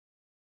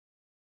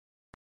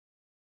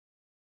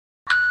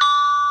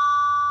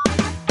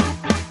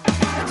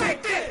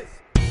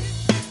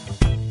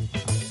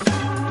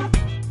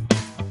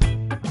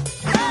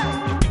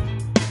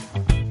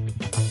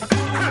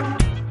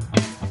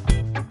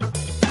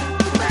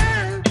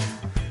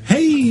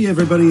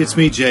everybody, it's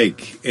me,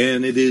 Jake,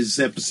 and it is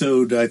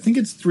episode, I think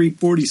it's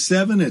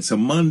 347. It's a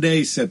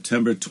Monday,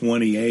 September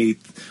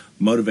 28th,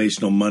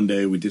 Motivational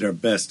Monday. We did our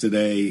best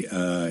today.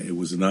 It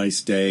was a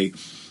nice day.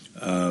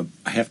 I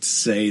have to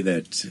say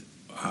that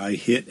I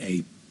hit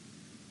a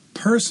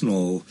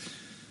personal,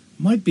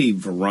 might be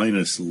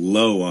Varinus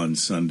low on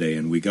Sunday,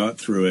 and we got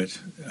through it.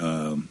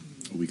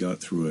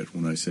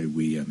 When I say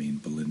we, I mean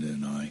Belinda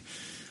and I.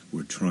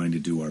 We're trying to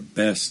do our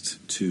best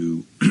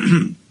to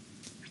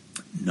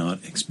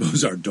not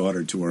expose our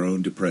daughter to our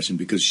own depression,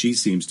 because she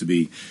seems to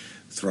be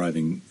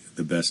thriving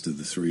the best of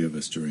the three of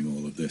us during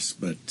all of this.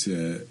 But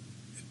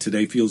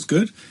today feels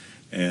good,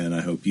 and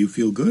I hope you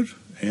feel good.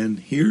 And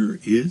here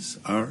is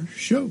our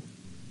show.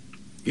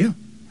 Yeah.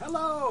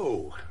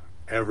 Hello,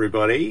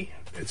 everybody.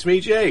 It's me,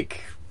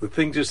 Jake. The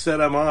thing just said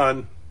I'm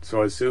on,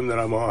 so I assume that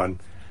I'm on.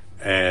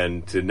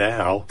 And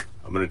now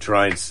I'm going to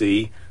try and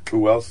see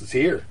who else is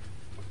here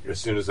as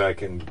soon as I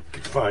can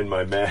find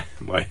my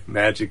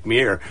magic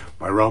mirror,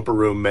 my romper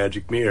room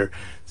magic mirror,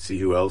 see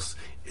who else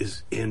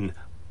is in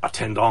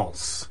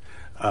attendance.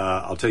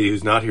 I'll tell you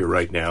who's not here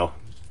right now.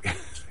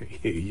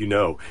 You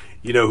know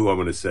who I'm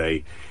going to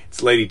say.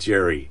 It's Lady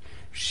Jerry.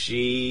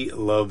 She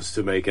loves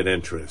to make an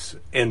entrance,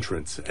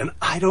 and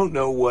I don't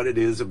know what it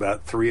is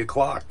about 3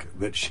 o'clock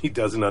that she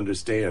doesn't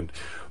understand,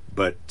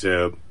 but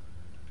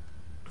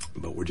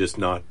we're just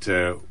not.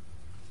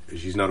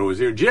 She's not always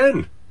here.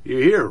 Jen,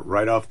 you're here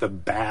right off the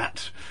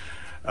bat.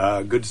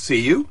 Good to see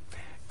you.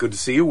 Good to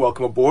see you.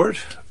 Welcome aboard.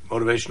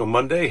 Motivational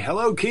Monday.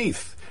 Hello,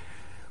 Keith.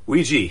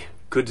 Ouija,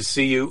 good to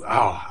see you.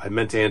 I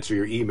meant to answer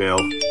your email.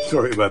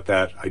 Sorry about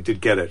that. I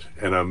did get it,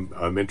 and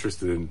I'm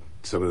interested in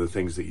some of the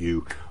things that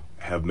you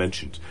have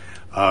mentioned.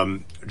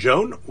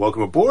 Joan,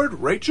 welcome aboard.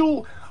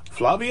 Rachel,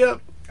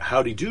 Flavia,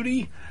 howdy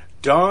doody.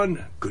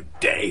 Don, good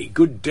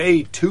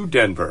day to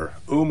Denver.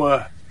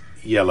 Uma,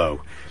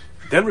 yellow.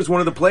 Denver's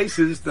one of the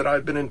places that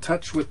I've been in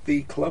touch with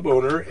the club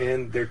owner,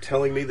 and they're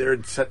telling me they're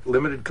at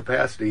limited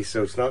capacity,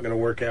 so it's not going to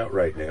work out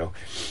right now,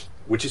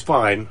 which is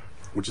fine.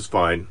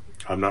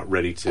 I'm not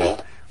ready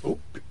to. Oh,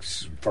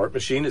 fart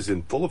machine is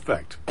in full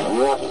effect.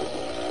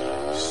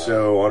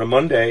 So on a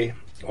Monday.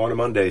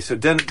 So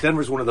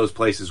Denver's one of those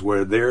places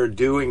where they're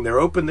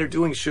open, they're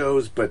doing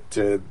shows, but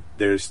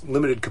there's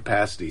limited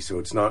capacity, so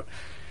it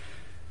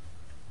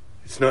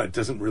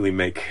doesn't really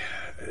make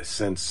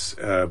sense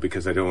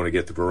because I don't want to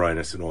get the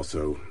Varinus, and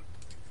also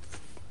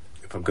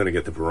if I'm going to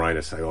get the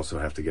Varinus, I also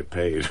have to get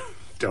paid,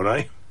 don't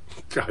I?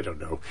 I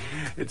don't know.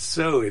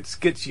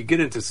 You get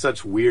into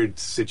such weird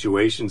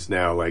situations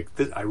now. Like,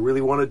 I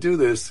really want to do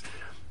this.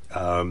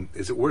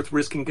 Is it worth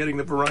risking getting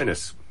the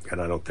Varinus? And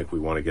I don't think we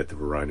want to get the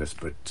Varinus.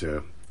 But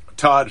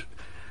Todd,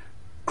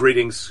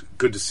 greetings.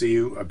 Good to see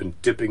you. I've been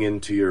dipping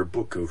into your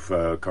book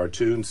of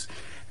cartoons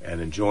and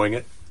enjoying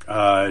it.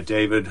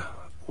 David,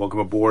 welcome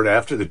aboard.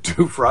 After the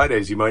 2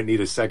 Fridays, you might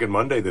need a second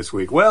Monday this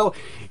week. Well,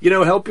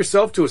 help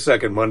yourself to a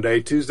second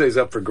Monday. Tuesday's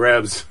up for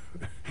grabs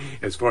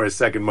as far as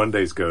second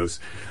Mondays goes.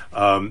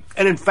 And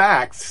in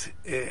fact,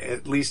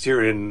 at least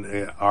here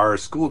in our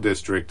school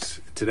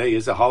district, today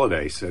is a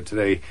holiday. So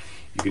today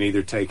you can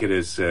either take it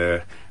as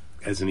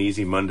an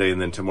easy Monday,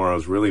 and then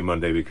tomorrow's really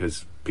Monday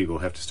because people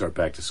have to start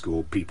back to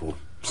school,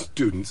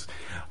 students.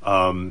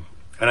 And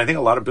I think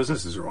a lot of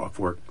businesses are off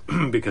work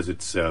because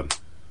it's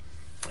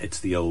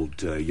the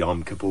old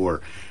Yom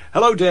Kippur.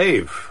 Hello,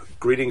 Dave.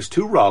 Greetings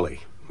to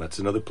Raleigh. That's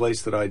another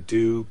place that I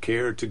do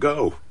care to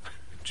go.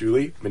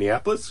 Julie,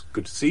 Minneapolis,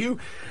 good to see you.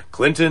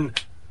 Clinton,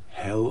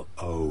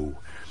 hello.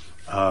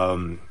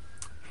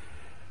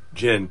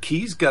 Jen,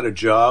 Key's got a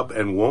job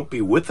and won't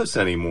be with us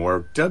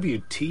anymore.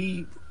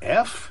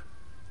 WTF?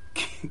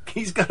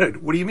 Key's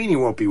got what do you mean he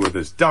won't be with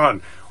us?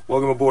 Don,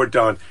 welcome aboard,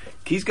 Don.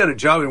 Key's got a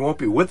job and won't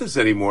be with us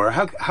anymore.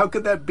 How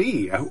could that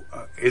be?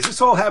 Is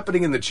this all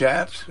happening in the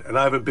chat? And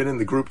I haven't been in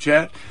the group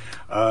chat.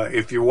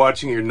 If you're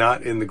watching, you're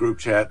not in the group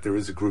chat. There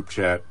is a group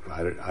chat.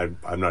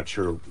 I'm not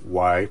sure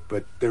why,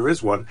 but there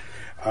is one.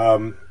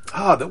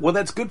 Well,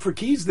 that's good for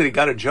Keys that he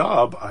got a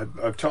job.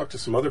 I've talked to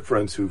some other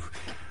friends who've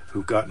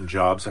gotten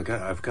jobs.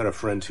 I've got a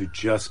friend who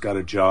just got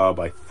a job.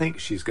 I think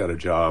she's got a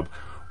job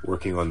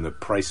working on the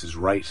Price is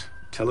Right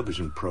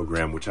television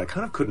program, which I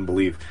kind of couldn't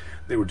believe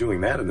they were doing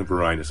that in the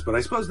Varinus. But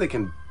I suppose they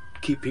can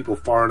keep people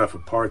far enough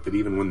apart that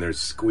even when they're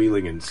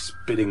squealing and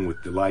spitting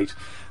with delight,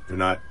 they're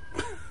not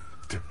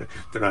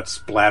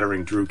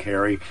splattering Drew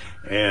Carey,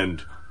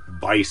 and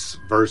vice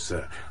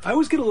versa. I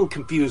always get a little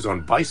confused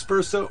on vice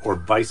versa or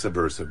vice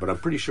versa, but I'm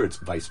pretty sure it's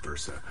vice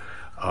versa.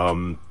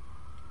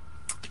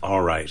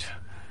 All right.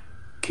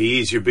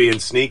 Keys, you're being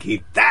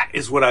sneaky. That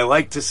is what I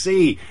like to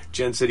see.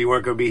 Jen said you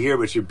weren't going to be here,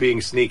 but you're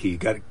being sneaky.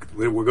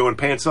 We're going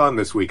pants on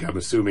this week, I'm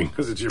assuming,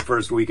 because it's your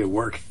first week at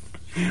work.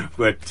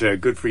 But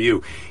good for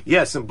you.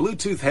 Yeah, some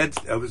Bluetooth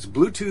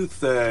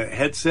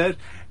headset,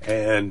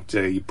 and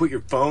you put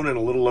your phone in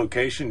a little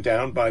location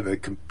down by the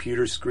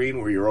computer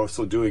screen where you're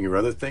also doing your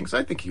other things.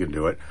 I think you can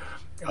do it.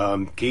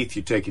 Keith,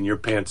 you're taking your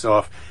pants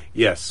off.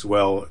 Yes,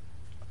 well,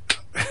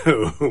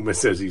 Uma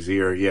says he's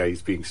here. Yeah,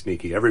 he's being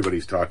sneaky.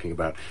 Everybody's talking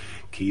about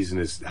Keys and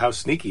his... How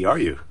sneaky are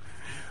you?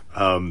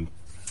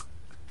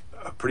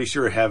 I'm pretty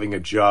sure having a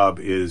job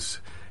is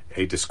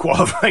a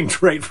disqualifying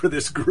trait for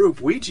this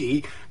group.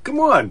 Ouija, come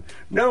on.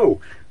 No,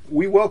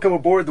 we welcome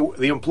aboard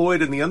the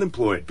employed and the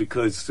unemployed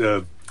because,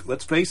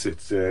 let's face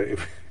it,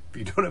 if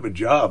you don't have a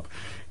job,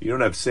 you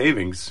don't have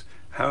savings,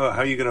 how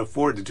are you going to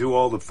afford to do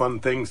all the fun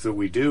things that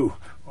we do?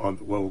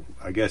 Well,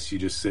 I guess you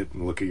just sit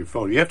and look at your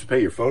phone. You have to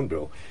pay your phone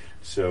bill.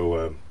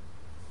 So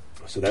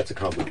that's a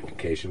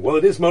complication. Well,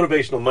 it is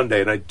Motivational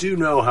Monday, and I do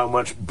know how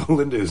much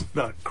Belinda is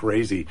not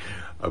crazy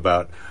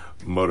about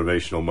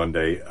Motivational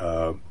Monday,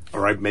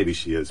 or maybe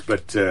she is.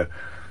 But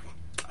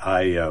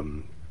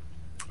I've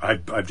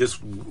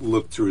just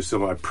looked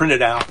through I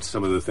printed out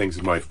some of the things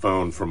in my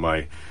phone from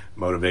my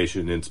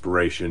motivation,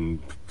 inspiration,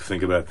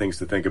 think about things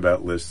to think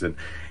about list. And,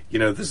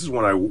 this is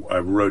one I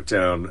wrote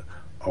down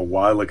a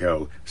while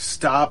ago.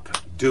 Stop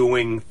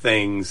doing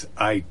things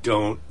I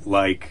don't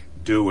like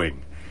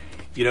doing.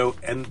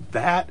 And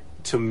that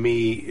to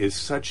me is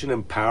such an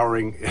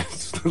empowering,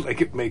 it's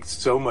like it makes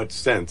so much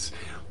sense.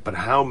 But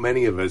how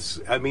many of us,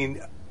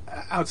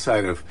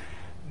 outside of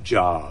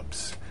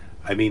jobs,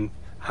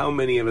 how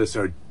many of us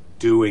are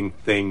doing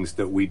things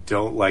that we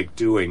don't like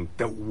doing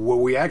where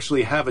we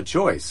actually have a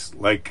choice?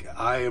 Like,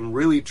 I am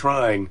really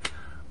trying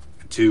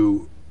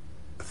to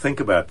think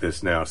about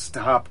this now.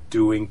 Stop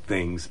doing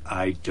things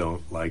I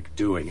don't like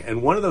doing.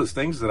 And one of those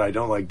things that I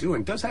don't like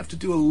doing does have to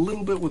do a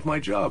little bit with my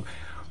job.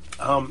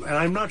 And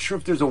I'm not sure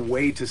if there's a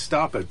way to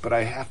stop it, but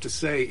I have to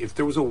say, if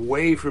there was a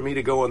way for me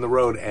to go on the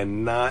road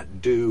and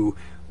not do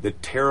the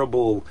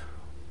terrible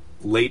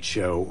late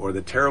show or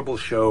the terrible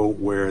show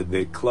where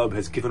the club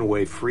has given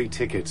away free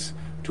tickets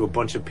to a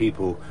bunch of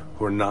people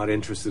who are not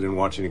interested in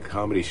watching a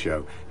comedy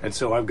show, and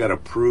so I've got to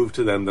prove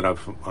to them that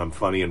I'm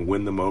funny and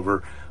win them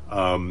over.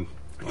 To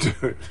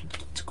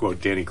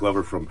quote Danny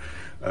Glover from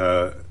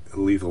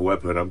Lethal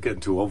Weapon, I'm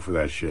getting too old for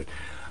that shit.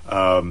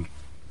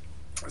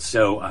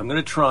 So I'm going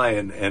to try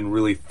and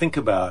really think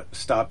about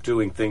stop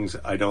doing things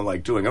I don't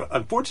like doing.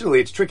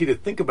 Unfortunately, it's tricky to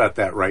think about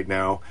that right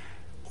now,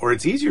 or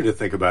it's easier to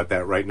think about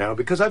that right now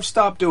because I've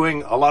stopped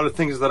doing a lot of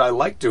things that I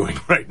like doing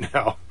right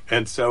now.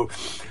 And so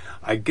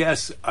I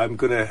guess I'm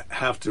going to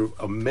have to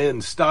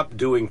amend stop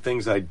doing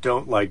things I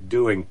don't like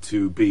doing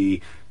to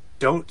be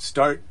don't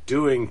start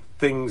doing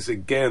things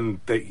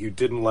again that you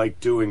didn't like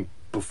doing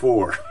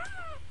before.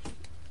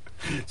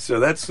 So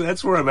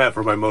that's where I'm at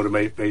for my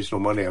Motivational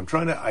Monday. I'm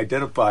trying to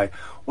identify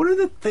what are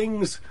the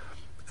things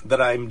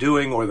that I'm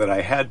doing or that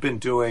I had been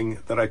doing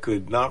that I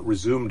could not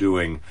resume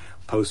doing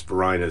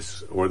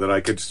post-Varinus, or that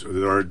I could,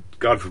 or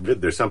God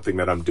forbid, there's something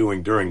that I'm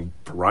doing during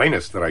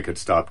Varinus that I could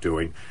stop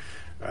doing.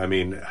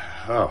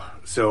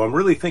 So I'm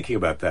really thinking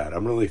about that.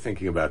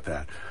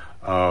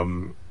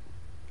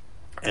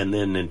 And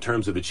then in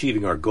terms of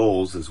achieving our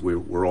goals, as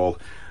we're all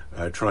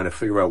trying to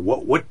figure out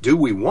what do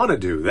we want to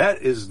do,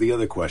 that is the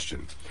other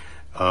question.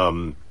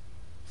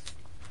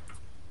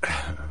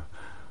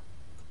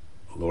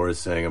 Laura's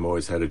saying, I'm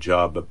always had a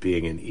job, but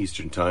being in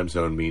Eastern time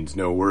zone means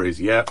no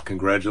worries. Yep,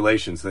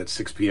 congratulations, that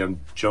 6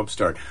 p.m.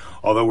 jumpstart.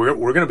 Although we're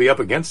going to be up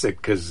against it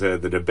because the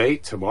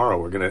debate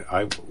tomorrow,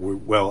 I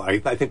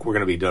think we're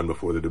going to be done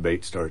before the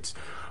debate starts.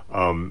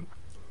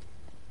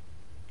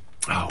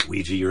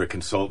 Ouija, you're a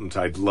consultant.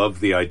 I'd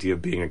love the idea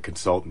of being a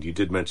consultant. You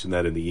did mention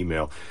that in the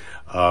email.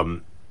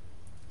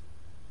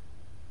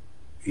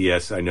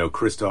 Yes, I know,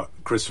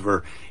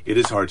 Christopher, it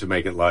is hard to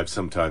make it live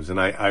sometimes, and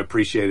I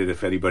appreciate it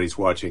if anybody's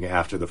watching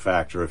after the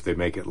fact or if they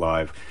make it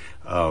live.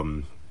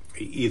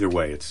 Either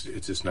way, it's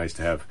just nice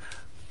to have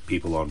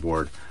people on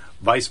board.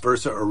 Vice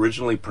versa,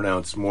 originally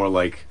pronounced more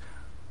like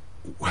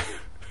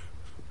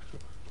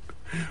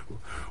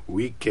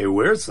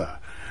viceversa.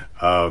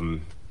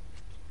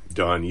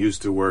 Don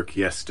used to work.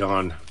 Yes,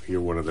 Don, you're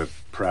one of the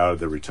proud,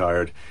 the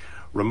retired.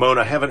 Ramon,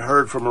 I haven't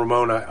heard from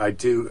Ramon.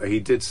 He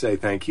did say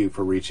thank you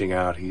for reaching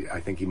out. I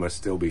think he must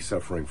still be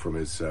suffering from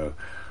his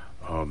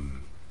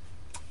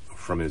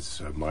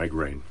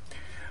migraine.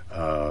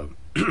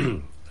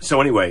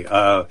 So anyway,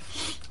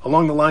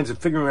 along the lines of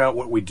figuring out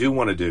what we do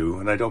want to do,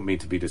 and I don't mean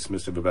to be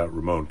dismissive about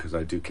Ramon because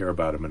I do care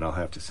about him, and I'll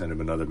have to send him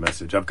another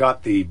message. I've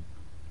got the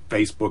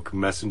Facebook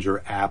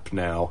Messenger app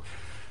now,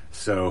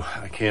 so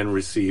I can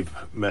receive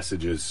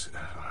messages.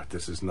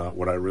 This is not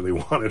what I really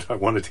wanted. I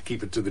wanted to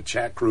keep it to the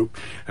chat group.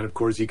 And, of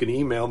course, you can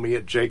email me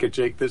at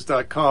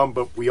jake@jakethis.com,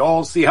 but we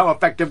all see how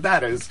effective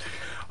that is.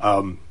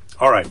 All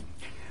right.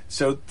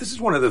 So this is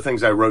one of the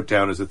things I wrote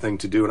down as a thing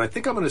to do, and I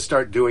think I'm going to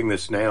start doing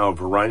this now,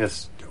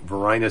 Varinus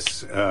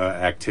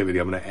activity.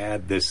 I'm going to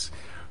add this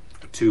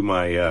to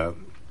my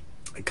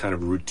kind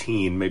of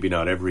routine, maybe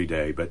not every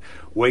day, but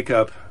wake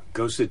up,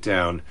 go sit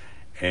down,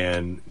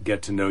 and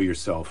get to know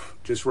yourself.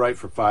 Just write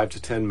for 5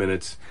 to 10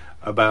 minutes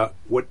about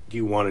what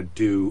you want to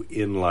do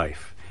in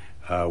life,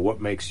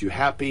 what makes you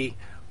happy,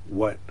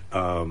 what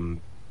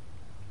kind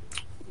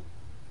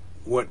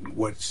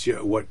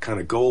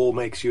of goal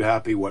makes you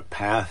happy, what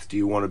path do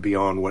you want to be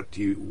on, what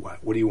do you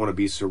want to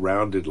be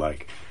surrounded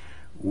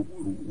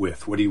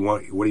with, what do you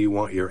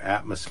want your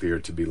atmosphere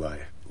to be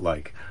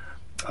like.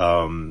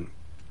 I've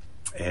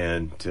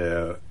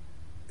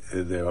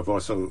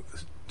also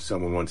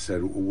someone once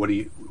said, "What do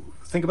you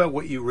think about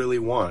what you really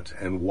want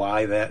and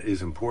why that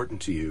is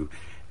important to you,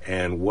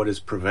 and what is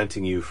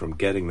preventing you from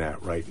getting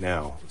that right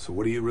now?" So,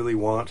 what do you really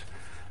want?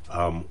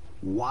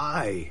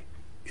 Why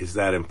is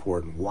that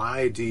important?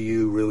 Why do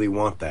you really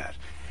want that?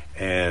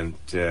 And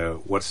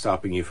what's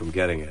stopping you from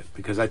getting it?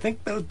 Because I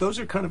think those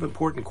are kind of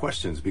important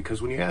questions,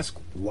 because when you ask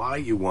why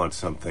you want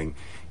something,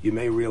 you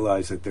may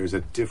realize that there's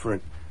a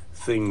different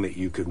thing that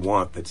you could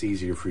want that's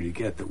easier for you to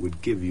get that would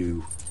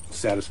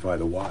satisfy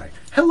the why.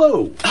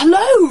 Hello!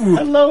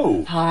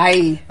 Hello!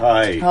 Hi!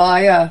 How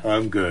are ya?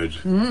 I'm good.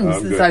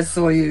 Since I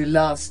saw you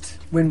last,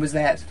 when was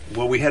that?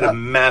 Well, we had a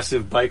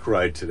massive bike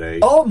ride today.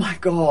 Oh my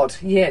God,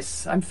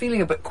 yes. I'm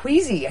feeling a bit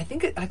queasy. I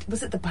think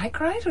was it the bike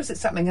ride or is it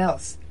something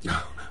else?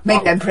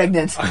 Maybe I'm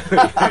pregnant.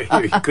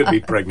 You could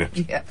be pregnant.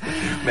 Yeah.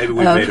 Maybe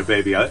we made a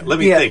baby. Let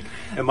me think.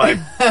 Am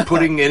I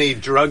putting any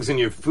drugs in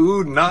your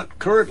food? Not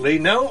currently.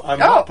 No, I'm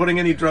not putting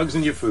any drugs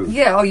in your food.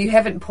 Yeah, you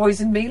haven't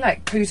poisoned me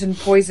like Putin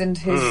poisoned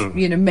his,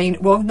 main...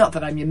 Well, not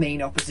that I'm your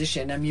main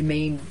opposition. I'm your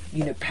main,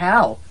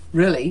 pal,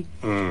 really.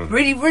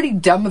 Really, really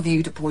dumb of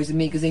you to poison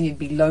me, because then you'd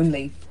be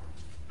lonely.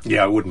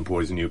 Yeah, I wouldn't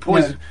poison you.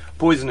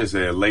 Poison is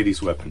a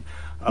lady's weapon.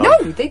 No,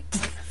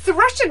 it's a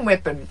Russian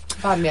weapon.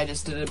 Pardon me, I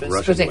just did a bit of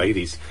Russian spitting.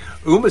 ladies.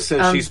 Uma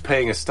says she's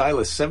paying a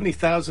stylist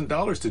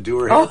 $70,000 to do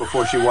her hair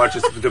before she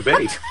watches the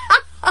debate.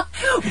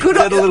 Good,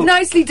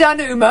 nicely done,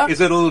 Uma. Is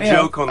that a little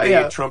joke on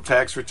the Trump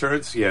tax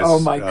returns? Yes. Oh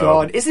my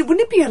God!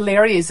 Wouldn't it be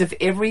hilarious if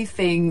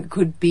everything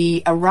could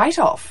be a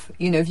write-off?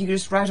 If you could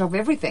just write off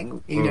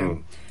everything,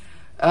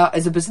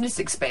 as a business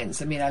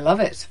expense. I mean, I love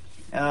it.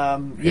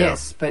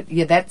 Yes, but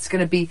that's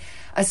going to be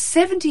a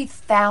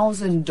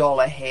 $70,000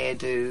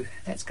 hairdo.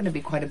 That's going to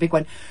be quite a big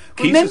one.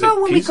 Keys is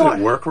at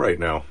work right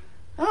now.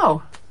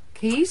 Oh,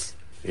 Keys?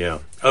 Yeah.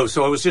 Oh,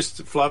 so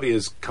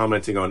Flavia's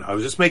commenting on, I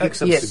was just making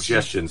some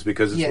suggestions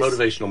because it's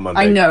Motivational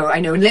Monday. I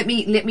know. Let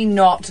me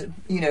not,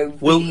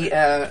 Well,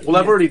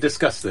 I've already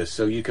discussed this,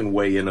 so you can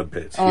weigh in a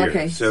bit here.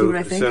 Okay, So, see what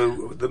I think?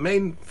 so the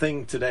main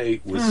thing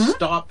today was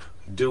stop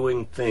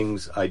doing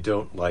things I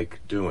don't like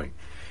doing.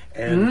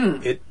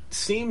 And it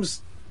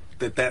seems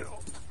that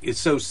is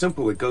so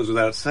simple it goes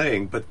without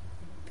saying, but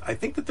I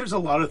think that there's a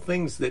lot of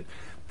things that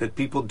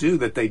people do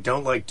that they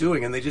don't like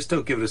doing, and they just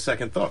don't give it a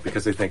second thought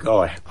because they think,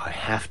 I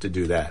have to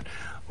do that,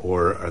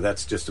 or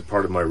that's just a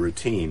part of my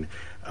routine.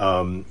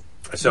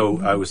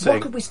 So I was saying...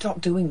 What could we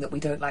stop doing that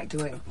we don't like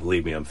doing?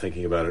 Believe me, I'm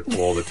thinking about it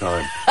all the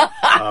time.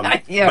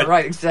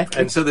 Right,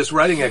 exactly. And so this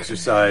writing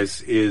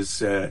exercise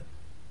is...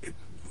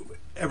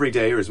 every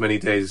day, or as many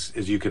days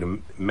as you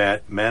can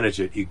manage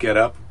it, you get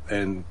up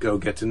and go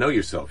get to know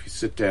yourself. You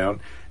sit down,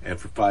 and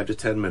for 5 to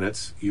 10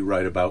 minutes, you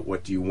write about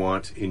what do you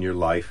want in your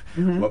life,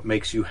 what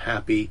makes you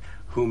happy,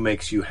 who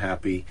makes you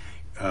happy,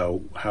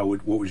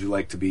 what would you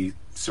like to be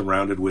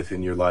surrounded with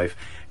in your life.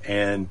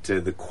 And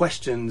the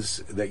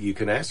questions that you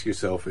can ask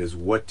yourself is,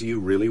 what do you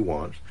really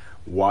want?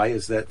 Why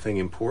is that thing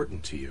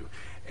important to you?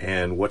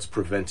 And what's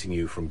preventing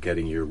you from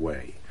getting your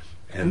way?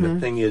 And the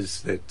thing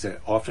is that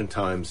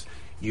oftentimes...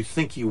 you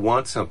think you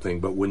want something,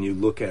 but when you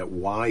look at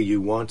why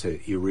you want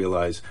it, you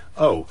realize,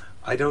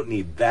 I don't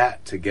need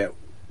that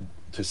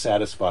to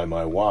satisfy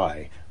my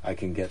why. I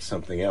can get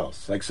something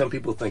else. Like some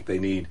people think they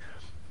need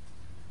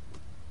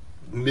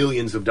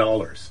millions of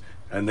dollars.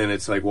 And then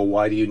it's like, well,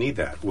 why do you need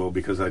that? Well,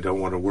 because I don't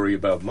want to worry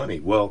about money.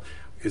 Well,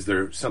 is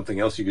there something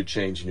else you could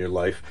change in your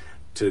life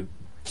to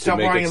stop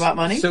worrying about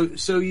money?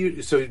 So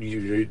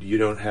you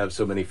don't have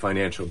so many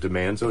financial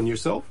demands on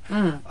yourself?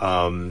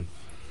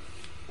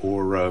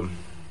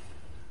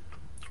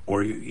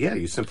 Or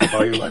you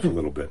simplify your life a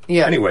little bit.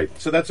 Yeah. Anyway,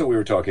 so that's what we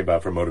were talking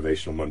about for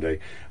Motivational Monday.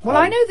 Well,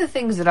 I know the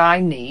things that I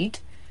need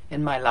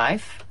in my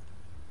life.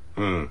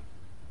 And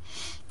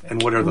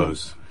what are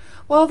those?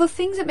 Well, the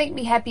things that make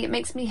me happy, it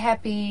makes me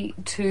happy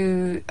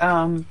to...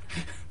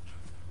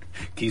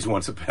 Keys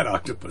wants a pet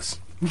octopus.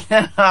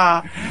 But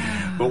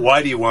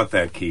why do you want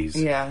that, Keys?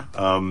 Yeah.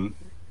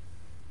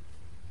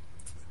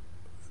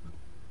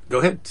 Go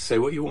ahead, say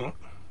what you want.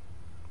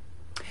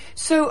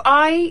 So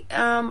I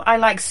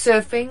like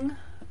surfing.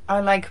 I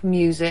like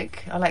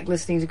music. I like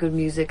listening to good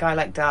music. I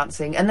like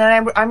dancing. And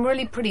then I'm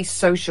really pretty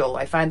social.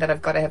 I find that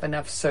I've got to have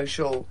enough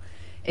social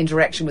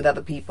interaction with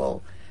other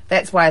people.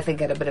 That's why I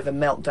think I had a bit of a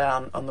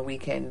meltdown on the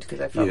weekend,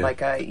 because I felt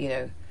like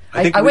I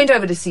went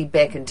over to see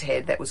Beck and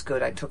Ted. That was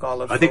good. I took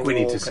Olive. I think we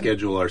need to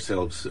schedule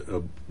ourselves.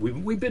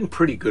 We've been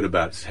pretty good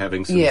about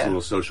having some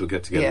little social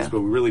get-togethers,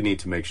 but we really need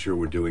to make sure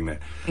we're doing that.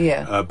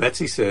 Yeah.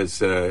 Betsy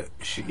says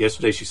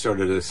yesterday she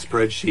started a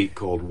spreadsheet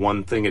called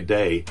One Thing a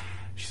Day.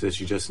 She says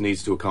she just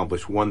needs to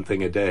accomplish one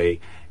thing a day,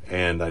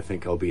 and I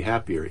think I'll be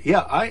happier.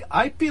 Yeah,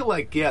 I feel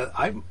like,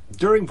 I'm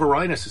during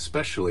Varinus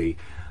especially,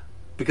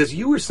 because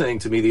you were saying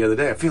to me the other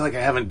day, I feel like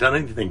I haven't done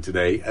anything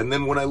today. And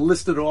then when I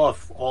listed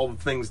off all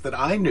the things that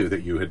I knew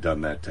that you had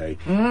done that day,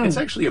 it's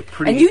actually a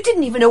pretty... And you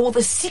didn't even know all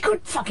the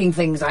secret fucking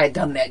things I had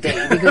done that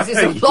day, because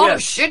there's a lot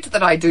of shit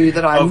that I do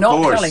that I'm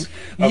not telling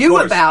you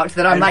about,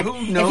 that I'm and like,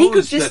 who knows if he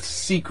could just... that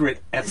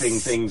secret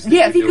effing things that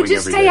Yeah, you're if he could doing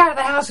just every stay day. out of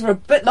the house for a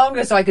bit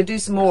longer so I could do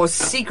some more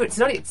secret...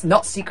 It's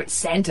not Secret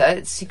Santa,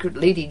 it's Secret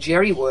Lady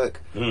Jerry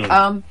work.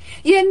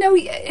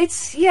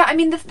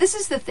 This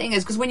is the thing,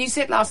 is because when you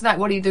said last night,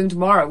 what are you doing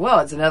tomorrow? Well,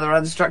 it's another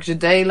unstructured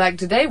day like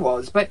today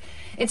was, but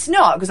it's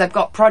not, because I've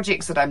got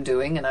projects that I'm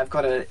doing, and I've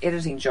got an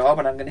editing job,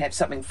 and I'm going to have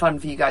something fun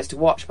for you guys to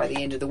watch by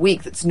the end of the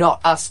week that's not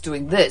us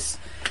doing this.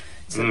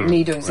 It's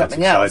me doing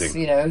something else,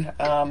 exciting. you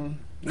know.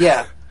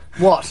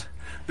 What?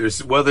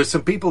 There's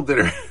some people that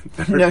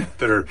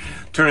are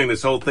turning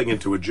this whole thing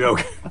into a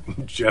joke.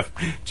 Jeff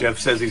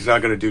says he's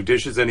not going to do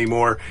dishes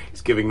anymore.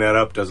 He's giving that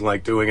up. Doesn't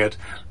like doing it.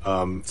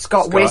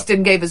 Scott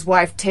Weston gave his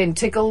wife 10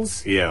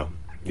 tickles. Yeah.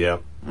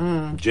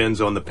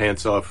 Jen's on the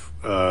pants off.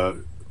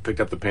 Picked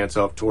up the pants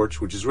off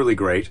torch, which is really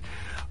great.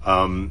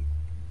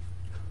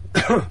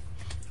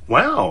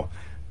 Wow,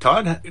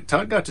 Todd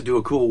got to do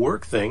a cool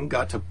work thing.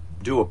 Got to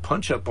do a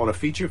punch-up on a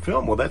feature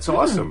film. Well, that's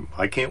awesome.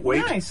 I can't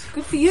wait. Nice.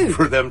 Good for you.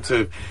 For them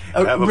to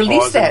have a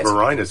release pause that. in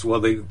Varinus.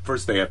 Well,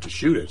 first they have to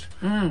shoot it.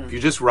 If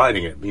you're just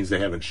writing it, means they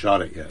haven't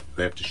shot it yet.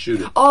 They have to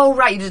shoot it. Oh,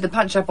 right. You did the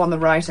punch-up on the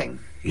writing.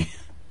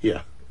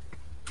 Yeah.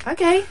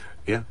 Okay.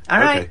 Yeah. All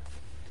right.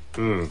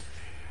 Okay.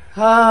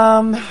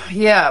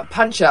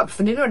 Punch-up.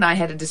 Fanula and I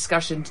had a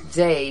discussion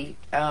today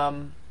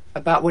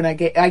about when I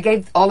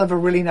gave Olive a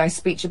really nice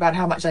speech about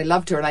how much I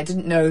loved her, and I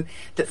didn't know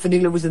that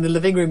Fanula was in the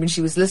living room and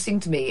she was listening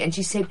to me, and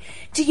she said,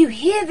 "Do you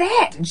hear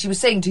that?" And she was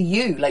saying to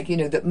you, like, you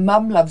know, that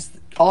Mum loves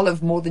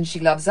Olive more than she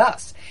loves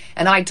us.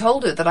 And I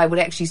told her that I would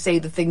actually say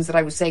the things that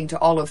I was saying to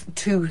Olive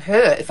to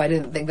her if I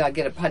didn't think I'd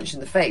get a punch in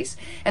the face.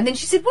 And then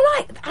she said, "Well,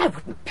 I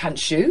wouldn't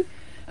punch you."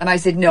 And I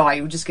said, "No,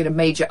 I would just get a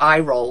major eye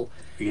roll."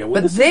 Yeah,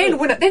 well, but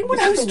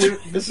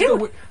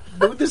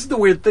this is the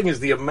weird thing,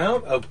 is the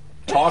amount of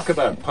talk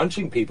about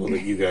punching people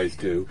that you guys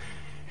do.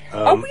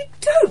 We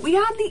don't. We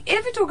hardly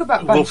ever talk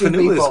about punching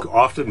Fanula people. is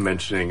often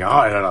mentioning,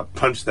 I had to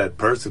punch that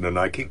person, and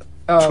I keep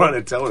trying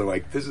to tell her,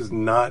 like, this is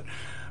not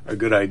a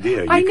good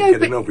idea. You can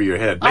get in over your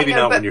head. Maybe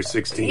not when you're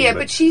 16. Yeah,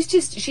 but she's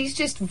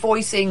just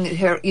voicing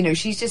her, you know,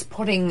 she's just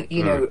putting,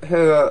 you know,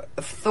 her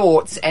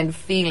thoughts and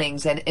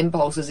feelings and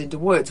impulses into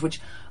words,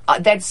 which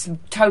that's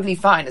totally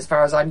fine as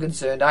far as I'm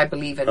concerned. I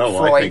believe in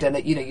Freud, and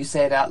that, you know, you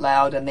say it out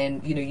loud, and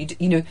then,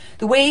 you know,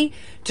 the way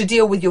to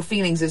deal with your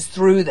feelings is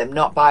through them,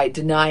 not by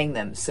denying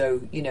them. So,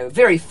 you know,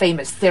 very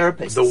famous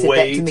therapist the said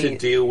way that to me, to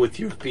deal with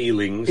your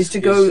feelings is to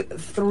go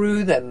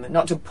through them,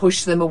 not to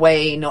push them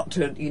away, not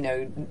to, you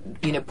know,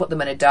 put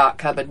them in a dark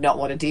cupboard, not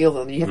want to deal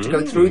with them. You have to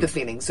go through the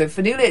feelings. So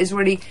Fanula is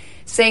really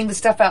saying the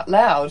stuff out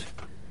loud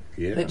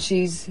that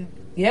she's...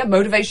 Yeah,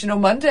 Motivational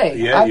Monday.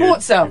 Yeah, I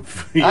bought some.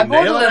 I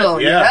bought a little.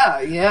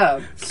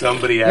 Yeah.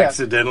 Somebody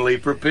accidentally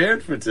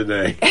prepared for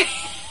today.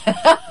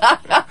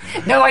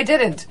 No, I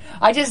didn't.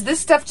 This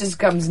stuff just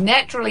comes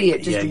naturally.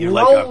 It just you're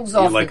rolls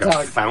off like the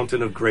tongue. a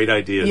fountain of great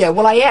ideas. Yeah,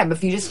 well, I am.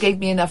 If you just gave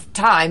me enough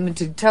time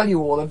to tell you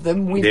all of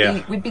them,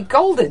 we'd be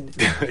golden.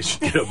 I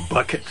should get a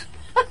bucket.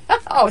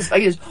 Oh, it's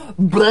like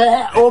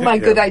all my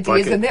good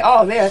ideas in there.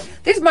 Oh,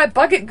 there's my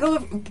bucket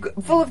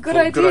full of good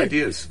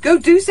ideas. Go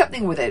do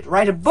something with it.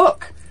 Write a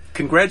book.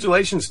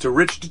 Congratulations to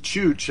Rich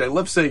DeChooch. I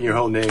love saying your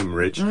whole name,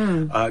 Rich.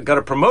 Got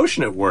a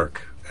promotion at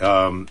work,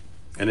 and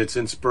it's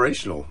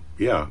inspirational.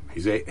 Yeah,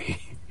 he's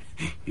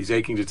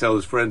aching to tell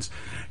his friends,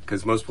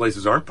 because most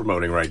places aren't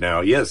promoting right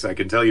now. Yes, I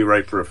can tell you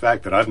right for a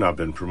fact that I've not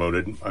been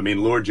promoted. I mean,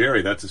 Lord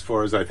Jerry, that's as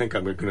far as I think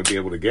I'm going to be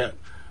able to get.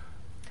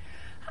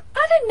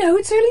 I don't know.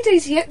 It's early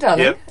days yet,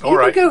 darling. Yep, you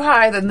could go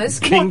higher than this.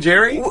 King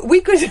Jerry?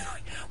 We could...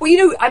 Well, you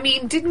know, I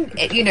mean,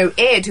 didn't, you know,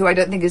 Ed, who I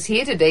don't think is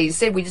here today,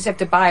 said we just have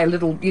to buy a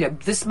little, you know,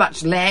 this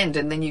much land,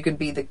 and then you can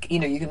be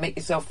you can make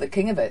yourself the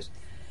king of it.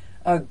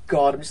 Oh,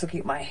 God, I'm just looking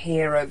at my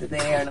hair over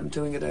there, and I'm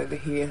doing it over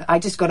here. I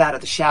just got out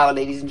of the shower,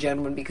 ladies and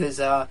gentlemen, because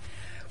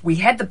we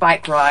had the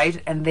bike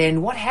ride, and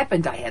then what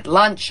happened? I had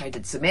lunch, I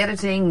did some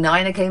editing,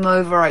 Nina came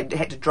over, I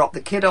had to drop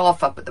the kid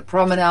off up at the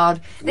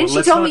promenade. Then she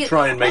let's told not me,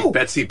 try and make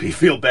Betsy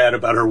feel bad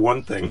about her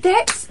one thing.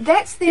 That's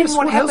then what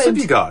what happened. else have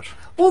you got?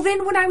 Well,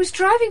 then when I was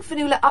driving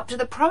Fanula up to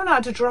the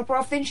promenade to drop her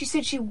off, then she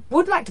said she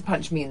would like to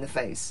punch me in the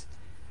face.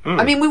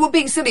 I mean, we were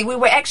being silly. We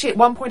were actually, at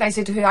one point I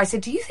said to her,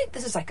 do you think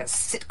this is like a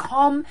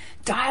sitcom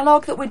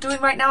dialogue that we're doing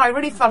right now? I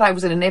really felt I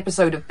was in an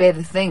episode of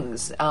Better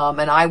Things,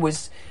 and I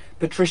was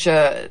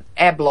Patricia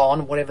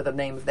Ablon, whatever the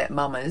name of that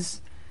mum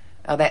is,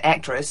 that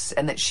actress,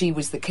 and that she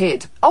was the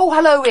kid. Oh,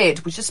 hello,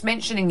 Ed. Was just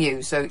mentioning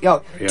you. So,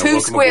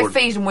 2 square aboard.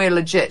 feet and we're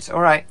legit. All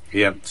right.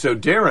 Yeah. So,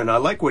 Darren, I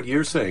like what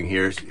you're saying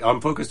here.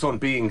 I'm focused on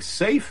being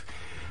safe,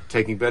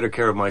 taking better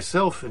care of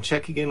myself, and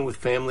checking in with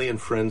family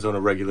and friends on a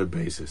regular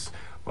basis.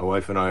 My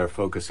wife and I are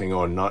focusing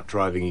on not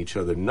driving each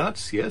other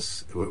nuts.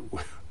 Yes.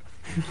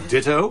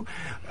 Ditto.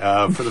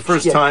 For the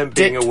first time,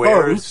 being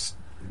aware,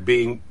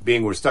 being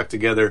we're stuck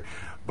together,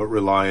 but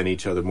rely on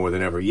each other more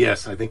than ever.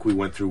 Yes, I think we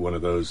went through one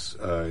of those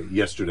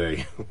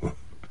yesterday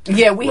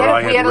Yeah, we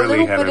where had a really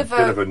little had bit a of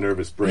bit of a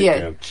nervous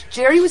breakdown.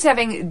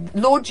 Yeah,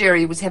 Lord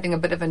Jerry was having a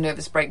bit of a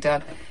nervous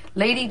breakdown.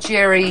 Lady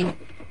Jerry,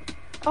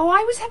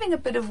 I was having a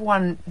bit of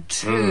one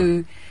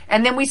too.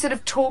 And then we sort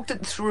of talked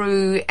it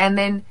through, and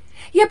then,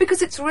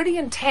 because it's really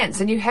intense,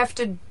 and you have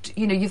to,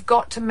 you've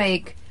got to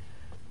make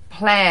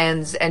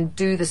plans and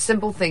do the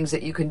simple things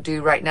that you can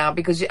do right now,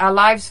 because our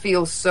lives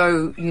feel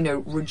so,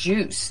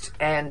 reduced.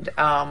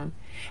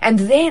 And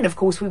then, of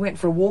course, we went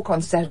for a walk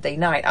on Saturday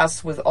night,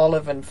 us with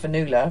Olive and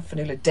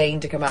Fanula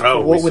deigned to come out for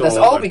a walk with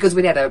us. Because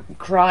we'd had a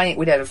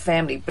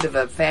bit of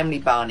a family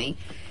Barney.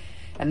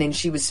 And then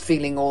she was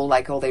feeling all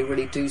like, they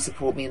really do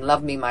support me and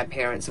love me, my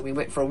parents. And we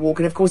went for a walk.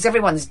 And, of course,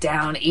 everyone's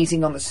down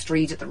eating on the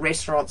street at the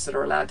restaurants that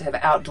are allowed to have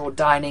outdoor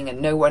dining.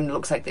 And no one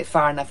looks like they're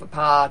far enough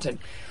apart. And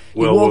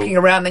you're walking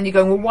around, then you're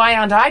going, well, why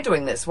aren't I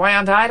doing this? Why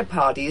aren't I at a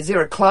party? Is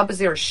there a club? Is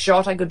there a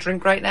shot I could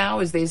drink right now?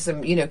 Is there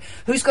some,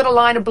 who's got a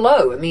line of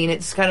blow? I mean,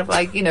 it's kind of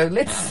like,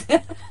 let's...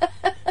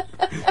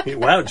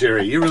 Wow,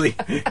 Jerry, you really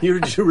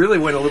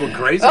went a little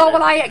crazy. Oh,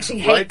 well, I actually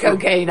hate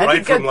cocaine. I'd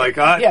like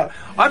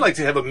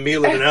to have a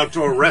meal at an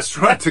outdoor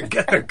restaurant to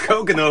get a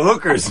Coke and the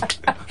hookers.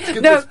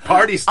 Get this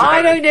party started.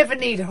 I don't ever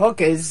need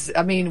hookers.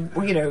 I mean,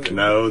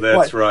 No,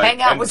 that's right.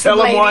 Hang out and with tell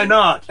some them why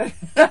not.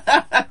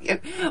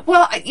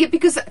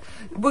 Because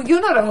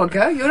you're not a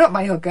hooker. You're not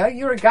my hooker.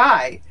 You're a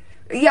guy.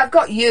 Yeah, I've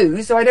got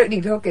you, so I don't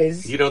need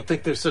hookers. You don't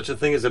think there's such a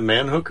thing as a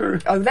man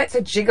hooker? Oh, that's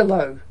a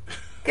gigolo.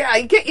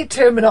 Get your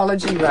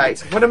terminology right.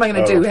 What am I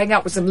going to do? Hang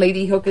out with some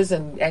lady hookers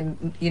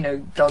and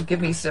they'll give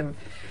me some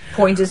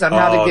pointers on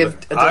how to give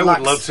a deluxe. I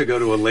would love to go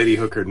to a lady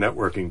hooker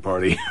networking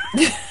party.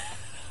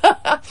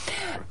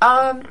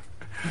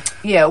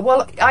 Yeah,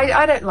 well,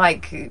 I don't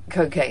like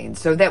cocaine,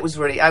 so I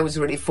was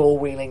really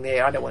four-wheeling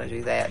there. I don't want to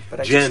do that.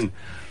 But Jen,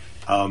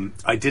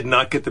 I did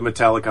not get the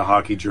Metallica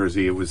hockey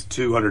jersey. It was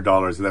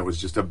 $200, and that was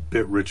just a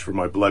bit rich for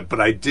my blood. But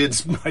I did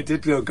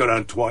go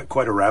down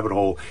quite a rabbit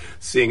hole,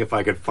 seeing if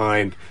I could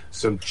find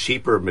some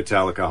cheaper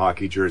Metallica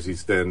hockey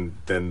jerseys than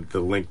the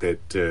link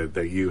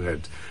that you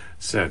had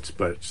sent.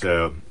 But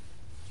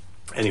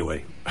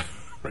anyway,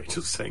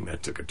 Rachel's saying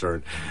that took a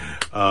turn.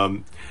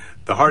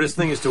 The hardest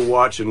thing is to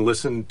watch and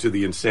listen to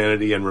the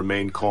insanity and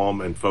remain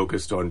calm and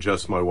focused on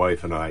just my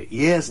wife and I.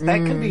 Yes,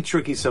 that can be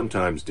tricky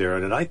sometimes,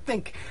 Darren. And I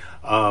think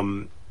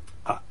I'm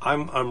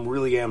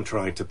really am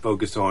trying to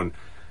focus on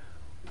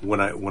when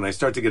I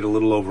start to get a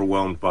little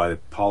overwhelmed by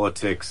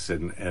politics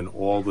and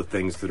all the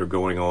things that are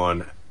going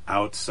on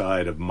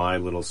outside of my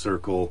little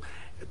circle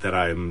that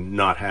I'm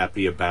not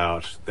happy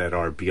about, that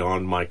are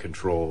beyond my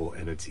control,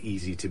 and it's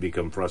easy to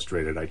become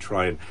frustrated. I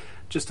try and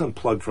just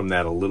unplug from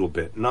that a little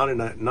bit, not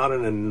in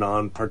a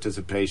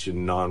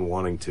non-participation,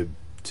 non-wanting to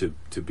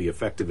be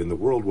effective in the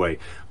world way,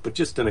 but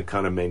just in a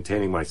kind of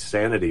maintaining my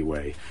sanity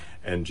way,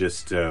 and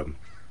just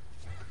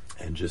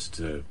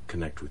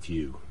connect with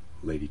you,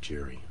 Lady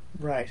Jerry,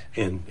 right,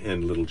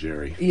 and little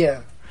Jerry,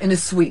 in a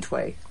sweet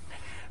way.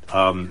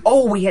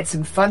 We had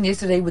some fun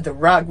yesterday with the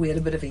rug. We had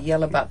a bit of a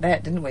yell about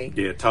that, didn't we?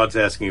 Yeah, Todd's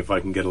asking if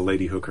I can get a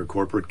Lady Hooker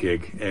corporate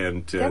gig,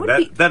 and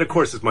that of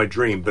course is my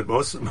dream. But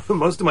most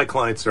of my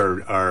clients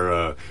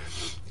are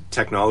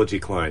technology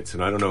clients,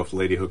 and I don't know if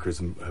Lady Hookers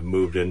have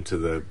moved into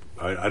the.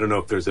 I don't know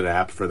if there's an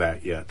app for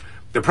that yet.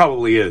 There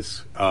probably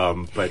is,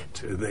 but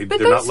they're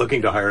not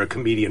looking to hire a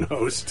comedian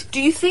host.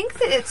 Do you think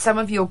that at some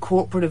of your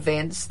corporate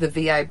events, the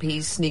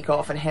VIPs sneak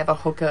off and have a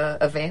hooker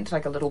event,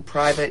 like a little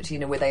private,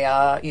 where they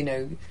are,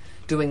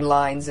 doing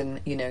lines and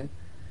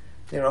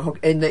they're a hook,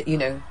 and that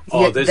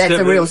that's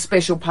a real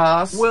special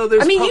pass. Well,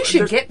 you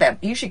should get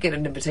that. You should get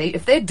an invitation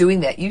if they're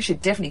doing that. You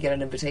should definitely get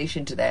an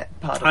invitation to that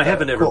part of I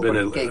haven't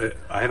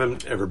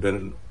ever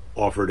been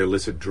offered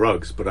illicit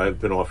drugs, but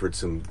I've been offered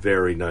some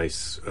very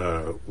nice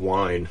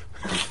wine.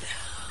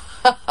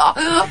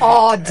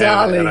 Oh,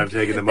 darling! And I've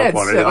taken them up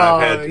on it,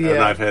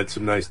 and I've had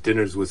some nice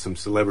dinners with some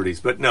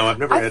celebrities. But no, I've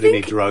never had any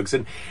drugs,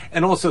 and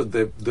also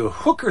the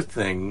hooker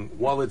thing.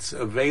 While it's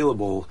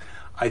available,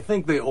 I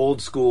think the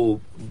old school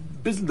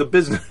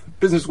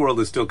business world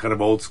is still kind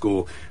of old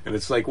school, and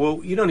it's like, well,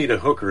 you don't need a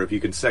hooker if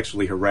you can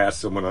sexually harass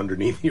someone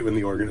underneath you in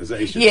the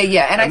organization.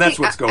 Yeah, and that's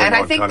what's going on. And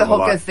I think the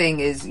hooker thing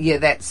is,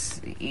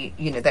 that's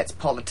that's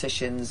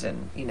politicians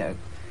and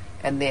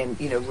and then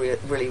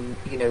really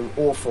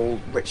awful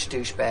rich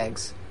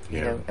douchebags.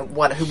 And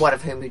one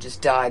of whom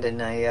just died in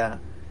a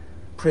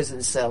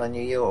prison cell in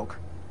New York.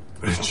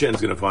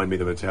 Jen's going to find me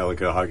the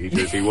Metallica hockey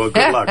jersey. Well,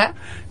 good luck.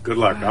 Good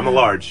luck. I'm a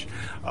large.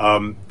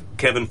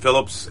 Kevin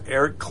Phillips,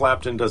 Eric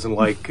Clapton doesn't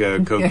like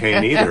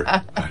cocaine either.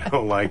 I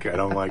don't like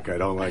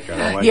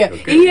cocaine.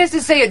 He has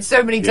to say it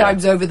so many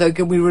times over, though.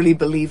 Can we really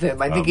believe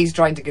him? I think he's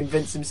trying to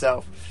convince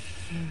himself.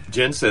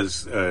 Jen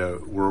says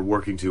we're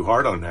working too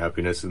hard on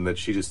happiness and that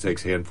she just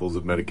takes handfuls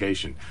of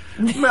medication.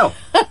 Well,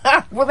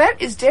 that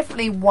is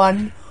definitely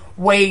one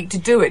way to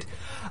do it.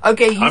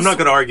 Okay, I'm not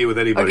going to argue with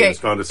anybody who's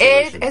found a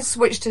solution. Ed has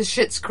switched to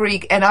Schitt's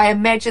Creek, and I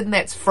imagine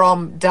that's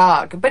from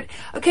Dark. But,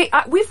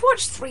 we've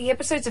watched 3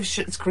 episodes of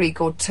Schitt's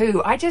Creek, or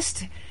 2.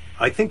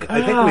 I think we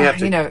have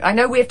to. I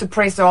know we have to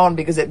press on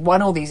because it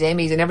won all these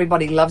Emmys and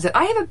everybody loves it.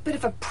 I have a bit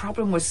of a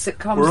problem with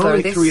sitcoms. We're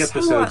only They're 3 so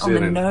episodes on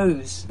in, the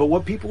nose. But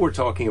what people were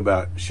talking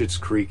about Schitt's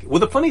Creek. Well,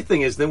 the funny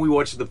thing is, then we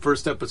watched the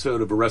first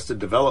episode of Arrested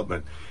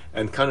Development,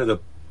 and kind of the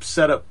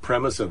setup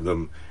premise of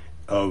them,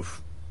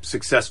 of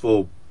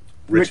successful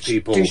rich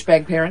people,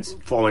 douchebag parents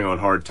falling on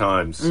hard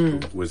times,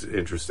 was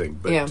interesting.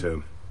 But Yeah.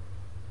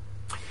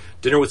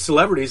 Dinner with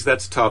celebrities,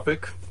 that's a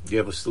topic. Do you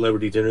have a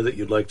celebrity dinner that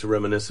you'd like to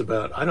reminisce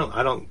about? I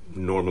don't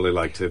normally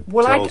like to.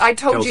 Well, tell, I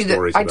told tell you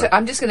stories that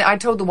about. I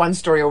told the one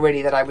story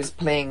already that I was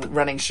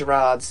running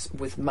charades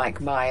with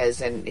Mike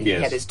Myers, and he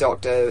Yes. had his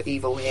Dr.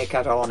 Evil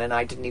haircut on, and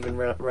I didn't even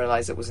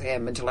realize it was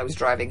him until I was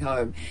driving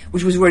home,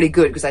 which was really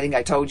good because I think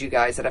I told you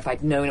guys that if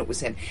I'd known it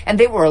was him, and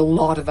there were a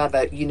lot of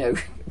other,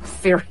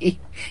 very,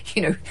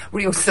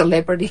 real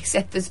celebrities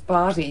at this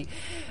party,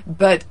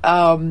 but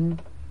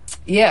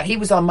yeah, he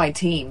was on my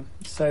team,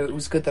 so it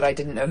was good that I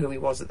didn't know who he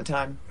was at the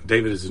time.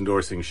 David is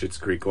endorsing Schitt's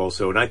Creek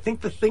also, and I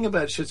think the thing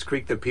about Schitt's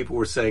Creek that people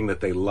were saying that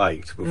they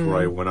liked before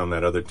I went on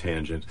that other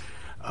tangent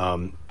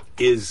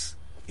is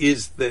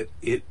that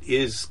it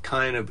is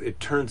kind of, it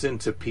turns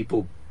into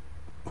people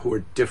who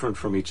are different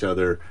from each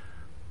other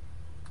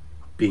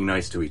being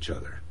nice to each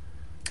other.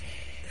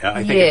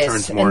 I think it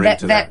turns more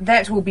into that.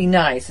 That will be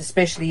nice,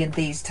 especially in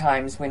these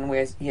times when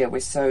we're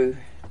so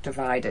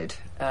divided.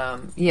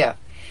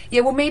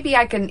 Yeah, well, maybe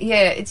I can.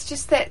 Yeah, it's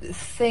just that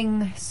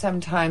thing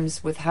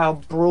sometimes with how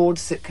broad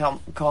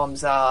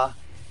sitcoms are,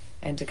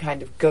 and to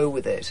kind of go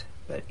with it.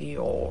 But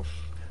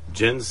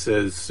Jen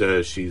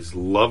says she's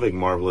loving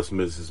Marvelous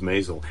Mrs.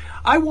 Maisel.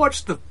 I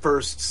watched the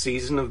first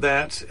season of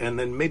that, and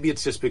then maybe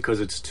it's just because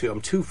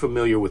I'm too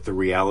familiar with the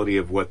reality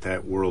of what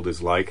that world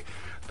is like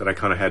that I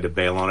kind of had to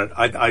bail on it.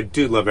 I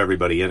do love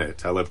everybody in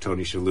it. I love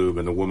Tony Shalhoub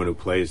and the woman who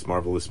plays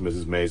Marvelous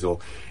Mrs. Maisel,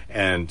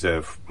 and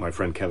my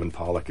friend Kevin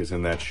Pollak is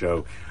in that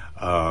show.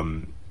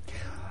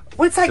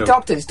 Well, it's like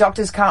doctors.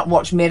 Doctors can't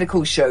watch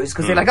medical shows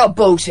because they're like, oh,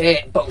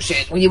 bullshit. Well,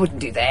 you wouldn't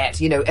do that,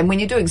 And when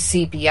you're doing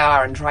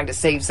CPR and trying to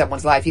save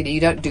someone's life,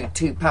 you don't do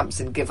 2 pumps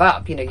and give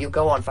up. You'll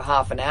go on for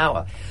half an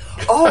hour.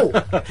 Oh!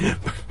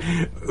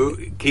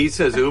 Keith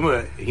says he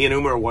and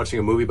Uma are watching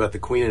a movie about the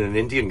Queen and an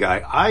Indian guy.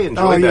 I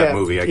enjoyed that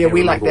movie. I can't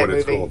we remember liked what that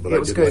it's movie. called, but it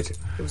was I did good. like it.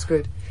 It was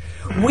good.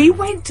 We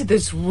went to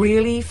this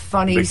really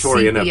funny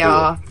Victoria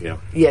CPR. Abdul, yeah.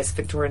 Yes,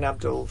 Victoria and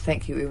Abdul.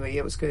 Thank you, Uma.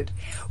 Yeah, it was good.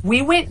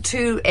 We went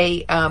to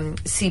a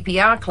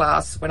CPR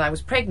class when I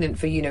was pregnant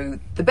for,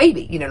 the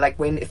baby. Like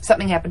if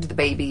something happened to the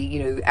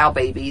baby, our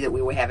baby that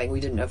we were having, we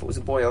didn't know if it was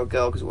a boy or a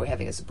girl because we were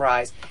having a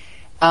surprise.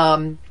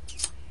 How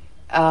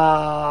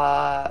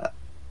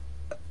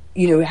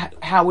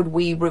would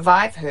we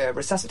revive her,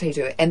 resuscitate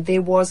her? And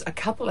there was a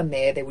couple in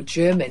there, they were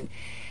German,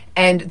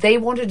 and they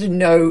wanted to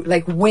know,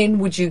 when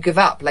would you give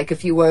up?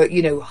 If you were,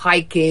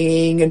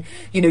 hiking and,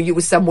 you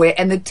were somewhere.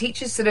 And the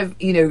teacher sort of,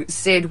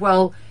 said,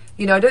 well,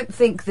 I don't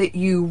think that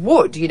you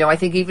would. I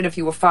think even if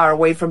you were far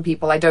away from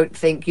people, I don't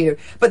think,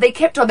 But they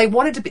kept on. They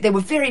wanted to be, they were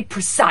very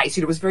precise.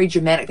 It was very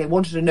dramatic. They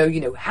wanted to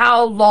know,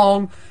 how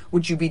long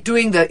would you be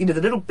doing the,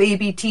 the little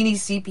baby, teeny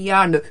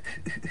CPR and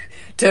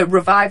to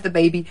revive the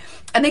baby.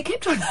 And they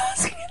kept on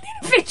asking.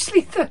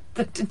 Eventually,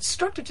 the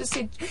instructor just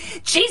said,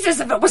 Jesus,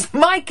 if it was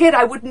my kid,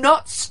 I would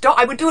not stop.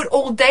 I would do it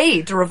all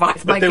day to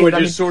revive my kid. But they were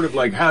just sort of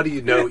like, how do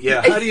you know?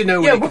 Yeah, how do you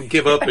know when you can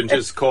give up and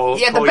just call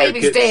the your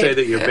baby's kid dead. and say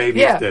that your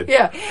baby's dead?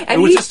 Yeah, and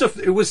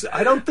it was.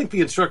 I don't think the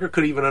instructor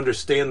could even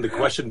understand the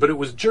question, but it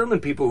was German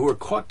people who were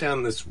caught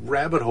down this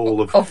rabbit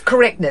hole of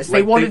correctness.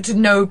 They wanted to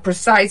know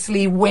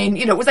precisely when.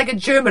 It was like a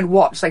German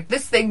watch. Like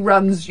this thing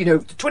runs,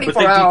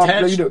 24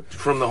 hours. Detached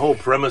from the whole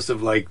premise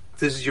of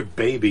this is your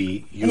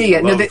baby. You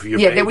love your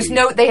baby. There was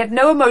they had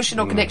no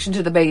emotional connection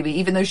to the baby,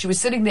 even though she was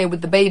sitting there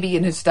with the baby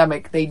in her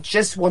stomach. They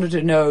just wanted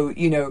to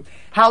know,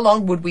 how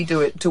long would we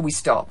do it till we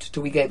stopped,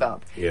 till we gave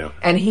up. Yeah.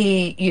 And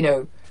he,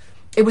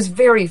 it was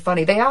very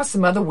funny. They asked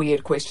some other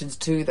weird questions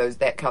too,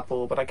 that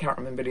couple, but I can't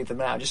remember any of them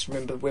now. I just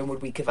remember when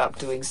would we give up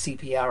doing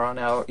CPR on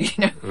our,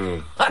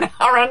 on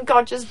our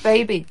unconscious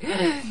baby.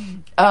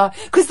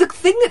 Because the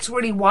thing that's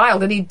really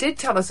wild, and he did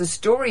tell us a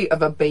story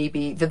of a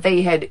baby that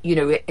they had,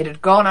 it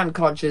had gone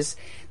unconscious.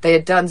 They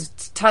had done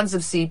tons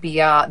of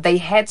CPR. They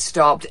had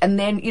stopped. And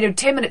then,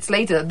 10 minutes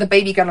later, the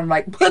baby got,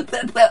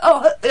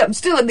 oh, I'm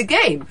still in the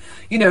game,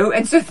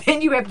 And so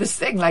then you have this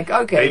thing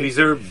okay. Babies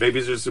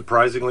are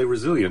surprisingly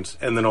resilient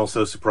and then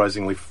also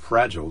surprisingly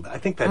fragile. I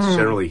think that's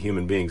generally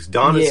human beings.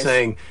 Don is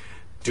saying,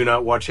 do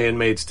not watch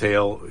Handmaid's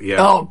Tale. Yeah.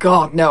 Oh,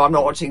 God, no, I'm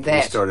not watching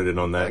that. We started in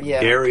on that.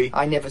 Yeah. Gary.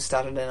 I never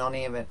started in on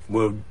any of it.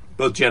 Well,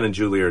 both Jen and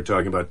Julie are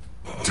talking about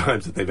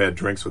times that they've had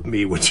drinks with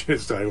me, which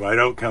is, I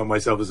don't count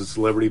myself as a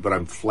celebrity, but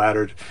I'm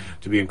flattered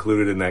to be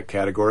included in that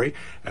category,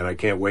 and I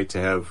can't wait to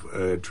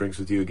have drinks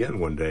with you again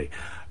one day.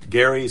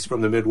 Gary's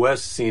from the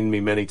Midwest, seen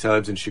me many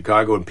times in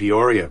Chicago and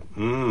Peoria.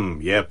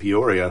 Yeah,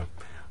 Peoria.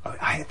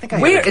 I think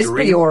I Where had a is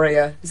dream.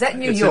 Peoria? Is that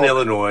New York? It's in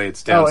Illinois.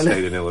 It's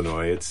downstate in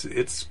Illinois.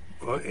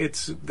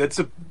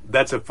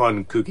 That's a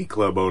fun kooky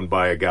club owned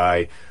by a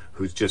guy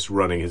who's just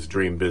running his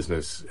dream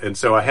business, and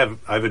so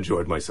I've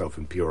enjoyed myself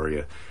in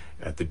Peoria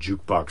at the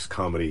Jukebox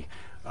Comedy.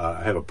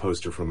 I have a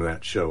poster from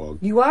that show.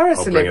 You are a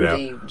I'll bring it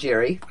celebrity,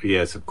 Jerry.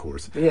 Yes, of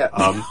course. Yeah.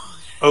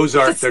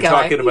 Ozark. This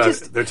guy,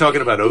 They're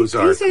talking about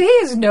Ozark. He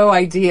has no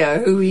idea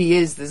who he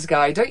is. This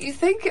guy, don't you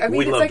think? I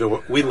mean,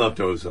 we loved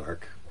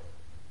Ozark.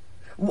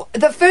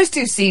 The first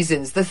 2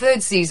 seasons, the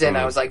third season,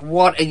 I was like,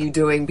 what are you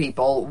doing,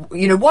 people?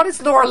 You know, what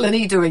is Laura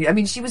Linney doing? I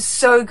mean, she was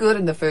so good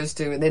in the first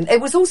 2, and then it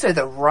was also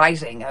the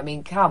writing. I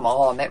mean, come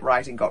on, that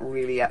writing got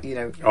really,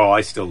 Oh,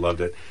 I still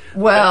loved it.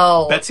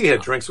 Well... Betsy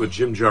had drinks with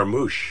Jim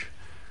Jarmusch.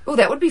 Oh,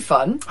 that would be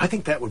fun. I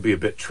think that would be a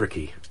bit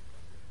tricky.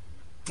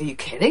 Are you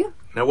kidding?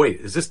 Now,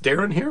 wait, is this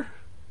Darren here?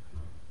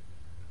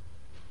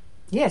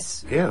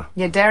 Yes. Yeah.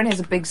 Yeah, Darren has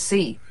a big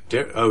C.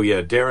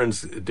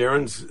 Darren's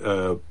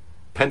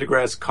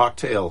Pendergrass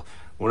cocktail,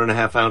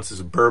 1.5 ounces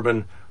of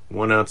bourbon,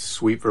 1 ounce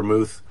sweet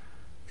vermouth.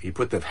 He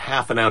put the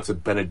half an ounce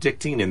of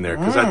Benedictine in there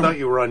because I thought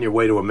you were on your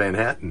way to a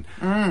Manhattan,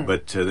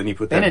 but then you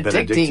put that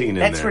Benedictine in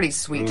there. That's really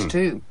sweet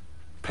too.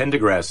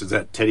 Pendergrass, is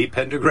that Teddy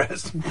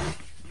Pendergrass?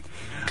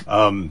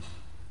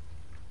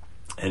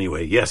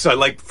 Anyway, yes, I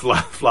like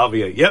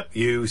Flavia. Yep,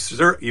 you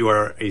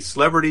are a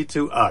celebrity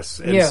to us,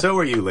 and so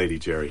are you, Lady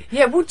Jerry.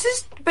 Yeah, well,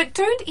 but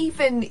don't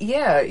even.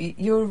 Yeah,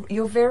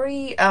 you're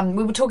very.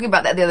 We were talking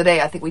about that the other day.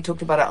 I think we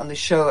talked about it on the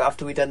show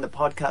after we'd done the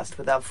podcast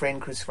with our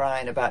friend Chris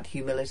Ryan about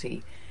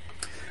humility.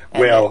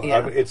 And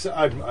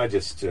I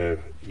just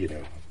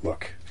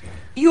look.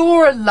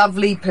 You're a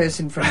lovely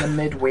person from the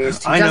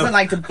Midwest who doesn't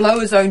like to blow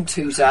his own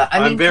tutor. I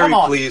mean, I'm very come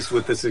on. pleased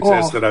with the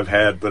success that I've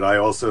had, but I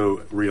also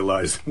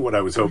realized what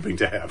I was hoping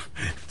to have.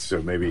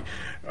 So maybe,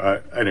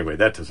 anyway,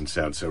 that doesn't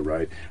sound so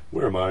right.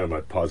 Where am I on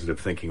my positive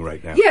thinking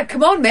right now? Yeah,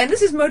 come on, man.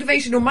 This is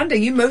Motivational Monday.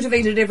 You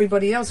motivated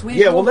everybody else.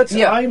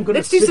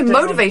 Let's do some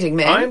motivating,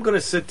 man. I'm going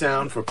to sit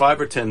down for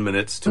 5 or 10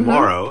 minutes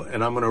tomorrow,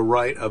 and I'm going to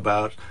write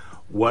about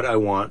what I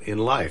want in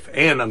life.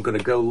 And I'm going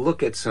to go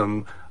look at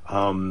some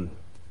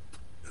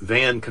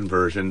van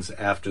conversions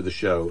after the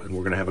show, and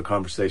we're going to have a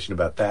conversation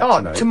about that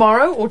tonight.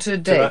 Tomorrow or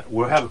today?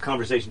 We'll have a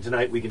conversation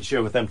tonight. We can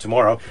share with them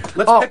tomorrow.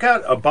 Let's pick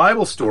out a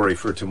Bible story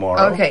for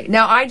tomorrow. Okay,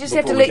 now I just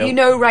have to let you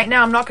know right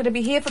now I'm not going to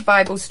be here for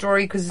Bible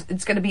story because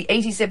it's going to be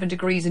 87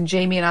 degrees and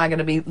Jamie and I are going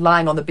to be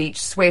lying on the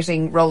beach,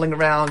 sweating, rolling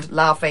around,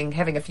 laughing,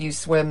 having a few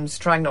swims,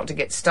 trying not to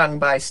get stung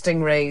by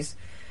stingrays,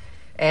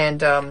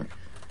 and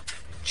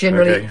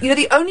generally,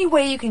 the only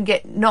way you can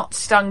get not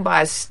stung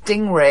by a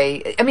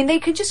stingray, I mean, they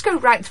can just go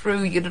right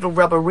through your little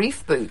rubber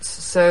reef boots.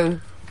 So,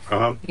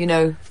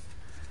 anyway,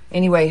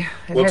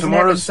 it hasn't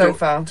happened so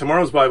far.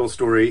 Tomorrow's Bible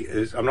story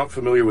is, I'm not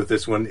familiar with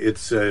this one.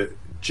 It's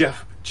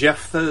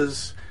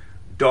Jephthah's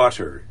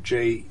daughter,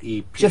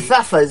 J-E-P.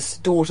 Jephthah's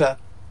daughter.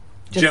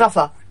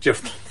 Jephthah's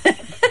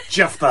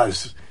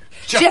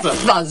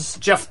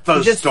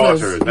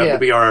daughter. That will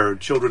be our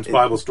children's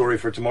Bible story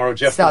for tomorrow.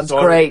 Jephthah's Sounds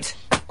daughter. Great.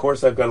 Of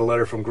course, I've got a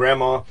letter from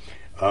Grandma.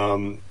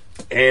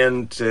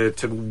 And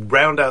to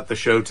round out the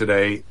show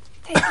today...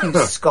 Thank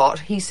you, Scott.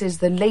 He says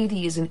the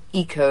lady is an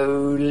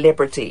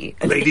eco-lebrity.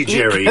 Lady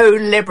Jerry.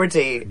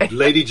 Eco-lebrity.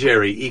 Lady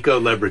Jerry,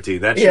 eco-lebrity.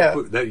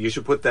 You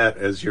should put that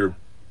as your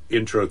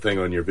intro thing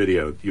on your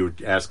video. You were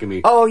asking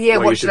me... Oh, yeah,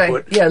 what should I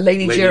put? Yeah,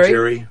 Lady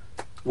Jerry.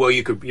 Well,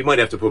 you might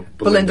have to put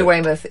Belinda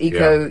Weymouth,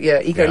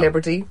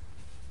 eco-lebrity.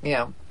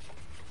 Yeah.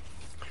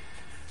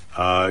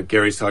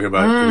 Gary's talking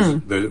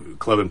about the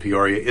club in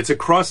Peoria. It's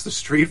across the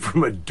street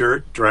from a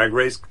dirt drag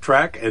race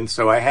track, and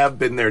so I have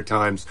been there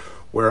times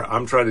where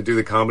I'm trying to do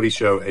the comedy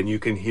show, and you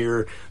can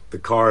hear the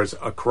cars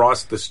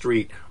across the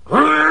street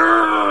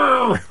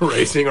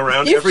racing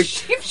around. You've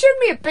shown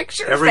me a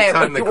picture of that. Every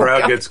time the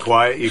crowd gets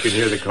quiet, you can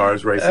hear the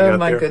cars racing out there. Oh,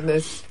 my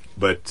goodness.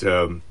 But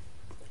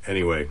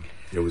anyway,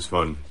 it was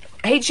fun.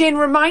 Hey, Jen,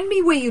 remind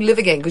me where you live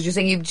again, because you're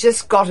saying you've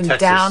just gotten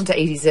down to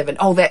 87.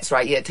 Oh, that's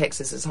right. Yeah,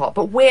 Texas is hot.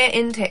 But where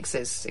in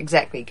Texas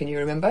exactly? Can you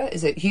remember?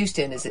 Is it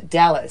Houston? Is it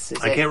Dallas?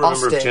 I can't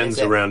remember if Jen's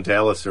around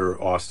Dallas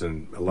or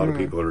Austin. A lot of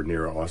people are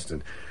near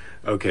Austin.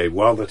 Okay,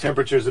 while the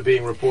temperatures are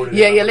being reported...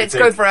 let's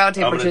go for our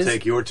temperatures. I'm going to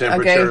take your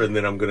temperature, and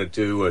then I'm going to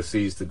do a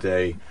Seize the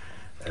Day,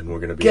 and we're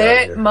going to be out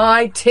Get here.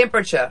 my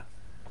temperature.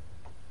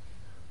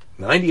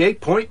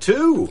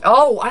 98.2.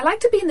 Oh, I like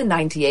to be in the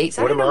 98s.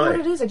 I don't know what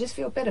it is. I just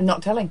feel better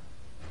not telling.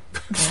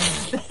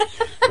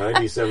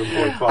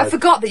 97.5. I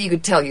forgot that you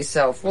could tell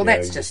yourself. Well,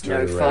 that's just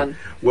no fun.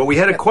 Well, we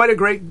had quite a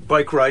great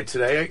bike ride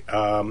today.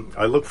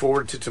 I look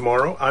forward to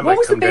tomorrow. What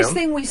was the best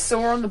thing we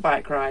saw on the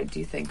bike ride, do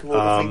you think, of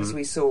all the things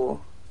we saw?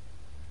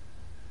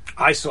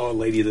 I saw a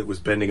lady that was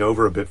bending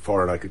over a bit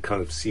far, and I could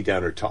kind of see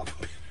down her top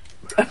a bit.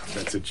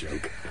 That's a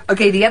joke.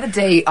 Okay, the other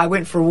day I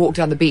went for a walk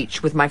down the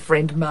beach with my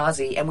friend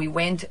Marzi, and we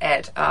went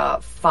at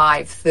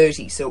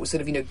 5:30, so it was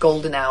sort of,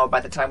 golden hour by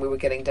the time we were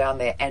getting down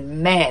there.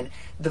 And man,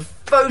 the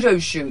photo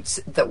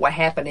shoots that were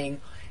happening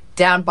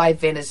down by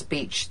Venice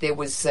Beach, there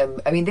was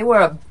there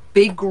were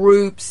big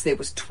groups, there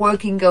was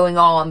twerking going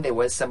on, there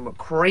was some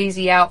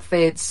crazy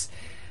outfits,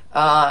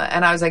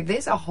 and I was like,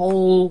 there's a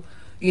whole,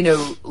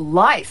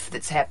 life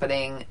that's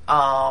happening.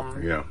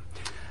 Yeah.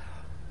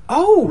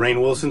 Oh,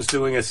 Rainn Wilson's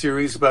doing a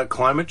series about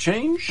climate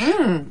change.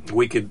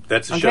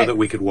 That's a show that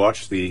we could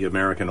watch, The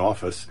American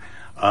Office.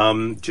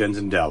 Jen's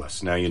in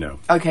Dallas. Now you know.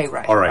 Okay,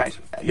 right. All right.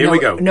 Here we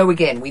go. No,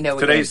 again. We know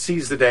Today's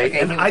Seize the Day. Okay,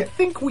 and here we I go.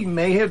 think we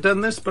may have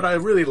done this, but I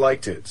really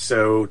liked it.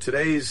 So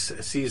today's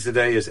Seize the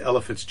Day is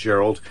Ella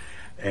Fitzgerald.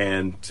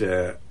 And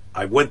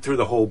I went through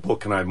the whole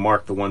book and I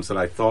marked the ones that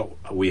I thought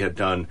we had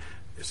done.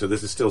 So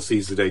this is still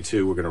Seize the Day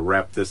 2. We're going to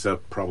wrap this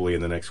up probably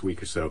in the next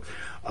week or so.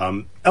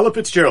 Ella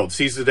Fitzgerald,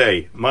 Seize the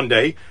Day,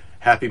 Monday.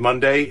 Happy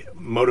Monday.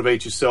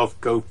 Motivate yourself.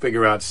 Go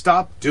figure out.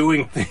 Stop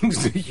doing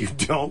things that you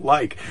don't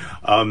like.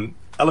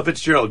 Ella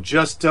Fitzgerald,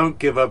 just don't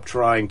give up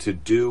trying to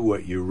do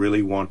what you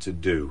really want to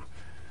do.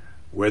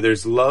 Where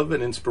there's love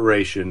and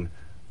inspiration,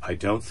 I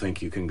don't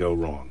think you can go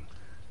wrong.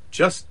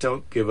 Just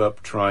don't give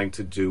up trying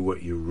to do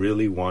what you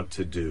really want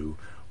to do.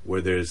 Where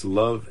there's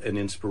love and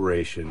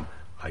inspiration,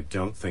 I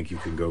don't think you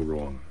can go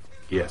wrong.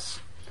 Yes,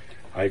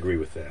 I agree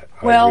with that.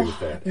 I agree with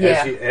that.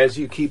 Yeah. As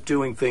you keep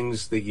doing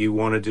things that you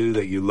want to do,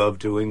 that you love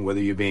doing,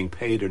 whether you're being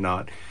paid or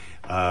not,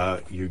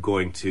 you're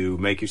going to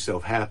make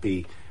yourself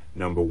happy,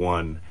 number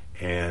one.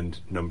 And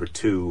number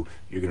two,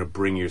 you're going to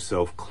bring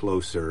yourself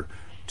closer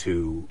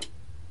to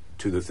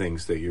the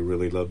things that you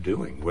really love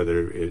doing,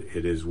 whether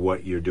it is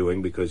what you're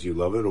doing because you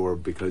love it or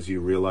because you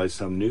realize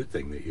some new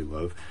thing that you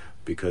love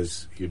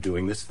because you're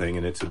doing this thing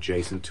and it's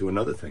adjacent to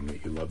another thing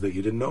that you love that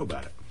you didn't know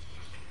about it.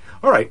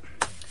 All right.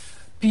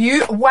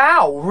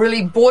 Wow,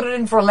 really brought it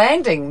in for a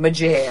landing,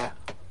 Majere,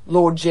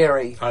 Lord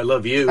Jerry. I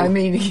love you. I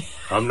mean...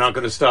 I'm not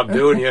going to stop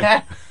doing you.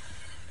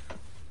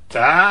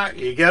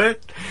 You get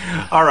it?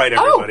 All right,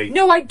 everybody. Oh,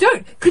 no, I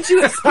don't. Could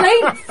you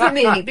explain for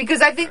me?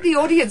 Because I think the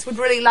audience would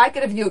really like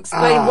it if you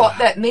explain what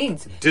that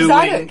means.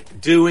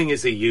 Doing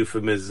is a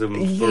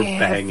euphemism for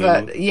banging.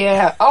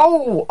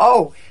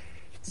 Oh.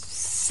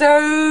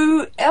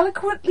 So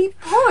eloquently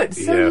put.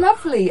 So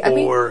lovely.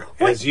 Or,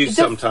 as you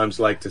sometimes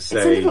like to say...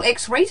 It's a little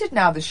X-rated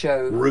now, the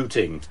show.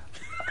 Rooting.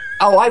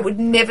 Oh, I would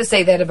never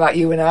say that about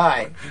you and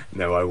I.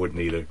 No, I wouldn't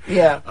either.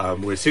 Yeah.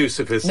 We're too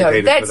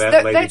sophisticated for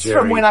that, Lady that's Jerry.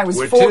 from when I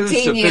was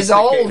 14 years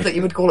old that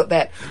you would call it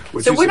that.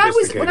 So when I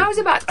was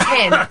about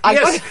 10,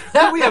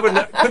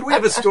 could we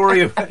have a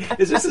story of?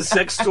 Is this a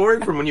sex story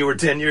from when you were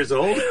 10 years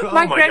old?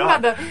 My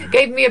grandmother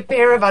gave me a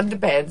pair of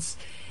underpants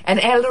and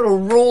had a little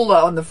ruler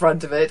on the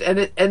front of it, and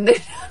then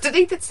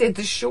underneath it said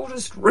the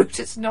shortest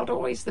route is not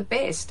always the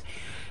best.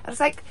 I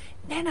was like,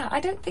 Nana, I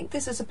don't think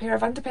this is a pair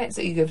of underpants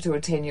that you give to a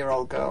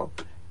 10-year-old girl.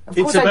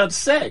 It's about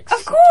sex.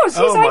 Of course,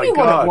 yes, I knew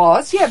God. what it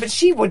was. Yeah, but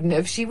she wouldn't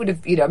have. She would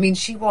have, I mean,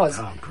 she was.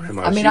 Oh,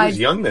 Grandma, she was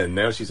young then.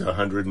 Now she's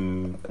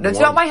 101. No, it's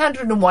not my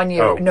 101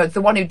 year. Oh. No, it's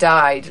the one who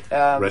died.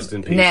 Rest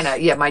in peace. Nana,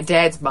 yeah, my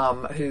dad's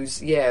mum, but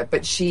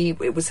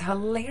it was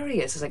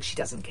hilarious. It's like, she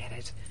doesn't get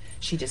it.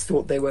 She just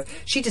thought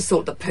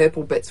the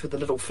purple bits with the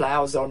little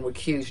flowers on were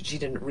cute. She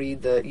didn't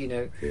read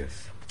the,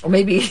 Yes. Or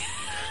maybe...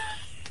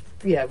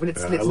 Yeah, but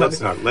let's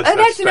not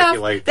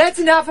speculate. That's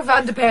enough of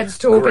underpants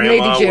talk. Grandma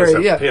and Lady Jerry.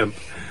 was a pimp.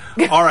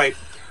 All right.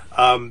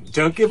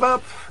 Don't give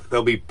up.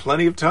 There'll be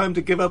plenty of time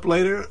to give up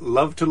later.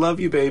 Love to love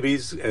you,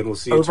 babies, and we'll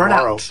see you Over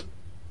tomorrow. and out.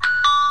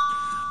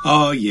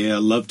 Oh, yeah,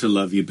 love to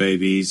love you,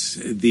 babies.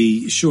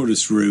 The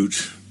shortest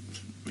route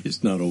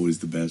is not always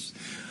the best.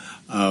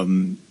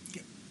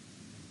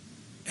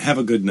 Have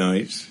a good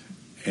night,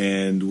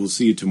 and we'll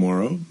see you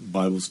tomorrow.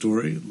 Bible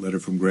story, letter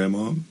from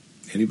Grandma.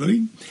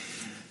 Anybody?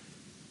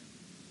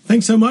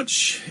 Thanks so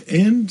much,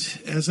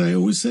 and as I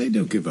always say,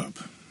 don't give up.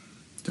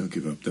 Don't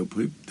give up.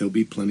 There'll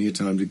be plenty of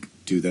time to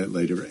do that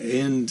later.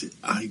 And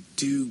I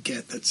do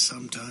get that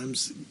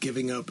sometimes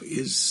giving up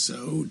is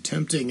so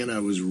tempting, and I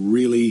was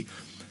really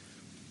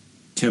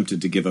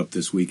tempted to give up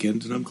this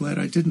weekend, and I'm glad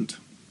I didn't.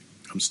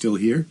 I'm still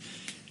here,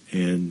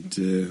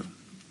 and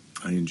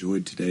I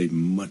enjoyed today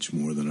much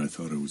more than I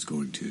thought I was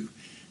going to.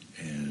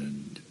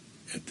 And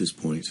at this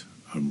point,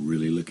 I'm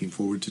really looking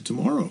forward to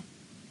tomorrow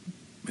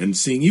and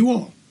seeing you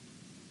all.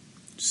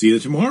 See you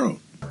tomorrow.